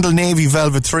 the Kendall Navy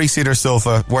Velvet 3-seater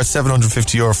sofa worth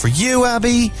 €750 for you,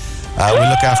 Abby. We'll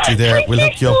look after you there. We'll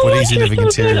hook you up with Easy Living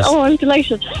Interiors. Oh, I'm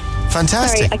delighted.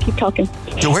 Fantastic. Sorry, I keep talking.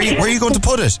 So where are you going to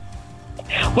put it?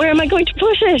 Where am I going to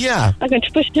put it? Yeah. I'm going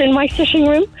to put it in my sitting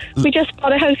room. We just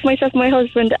bought a house, myself and my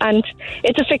husband, and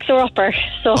it's a fixer-upper.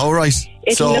 So all right.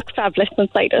 It'll look fabulous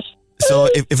inside it. So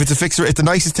if it's a fixer, if the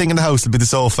nicest thing in the house will be the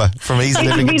sofa from Easy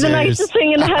Living Interiors. It'll be the nicest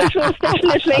thing in the house, most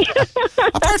definitely.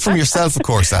 Apart from yourself, of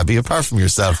course, Abby. Apart from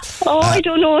yourself. Oh, I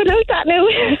don't know about that now.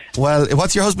 Well,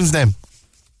 what's your husband's name?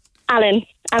 Alan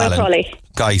Crowley.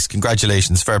 Guys,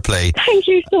 congratulations. Fair play. Thank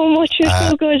you so much. You're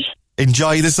so good.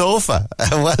 Enjoy the sofa.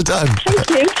 Well done. Thank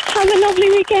you. Have a lovely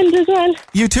weekend as well.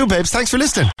 You too, babes. Thanks for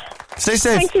listening. Stay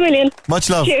safe. Thanks a million. Much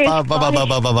love. Cheers.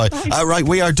 Bye. Right,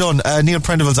 we are done. Neil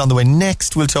Prendeville's on the way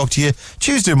next. We'll talk to you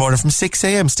Tuesday morning from 6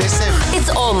 a.m. Stay safe. It's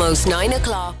almost 9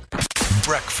 o'clock.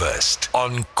 Breakfast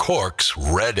on Cork's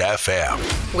Red FM.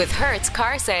 With Hertz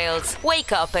Car Sales.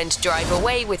 Wake up and drive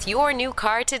away with your new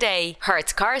car today.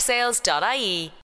 hertzcarsales.ie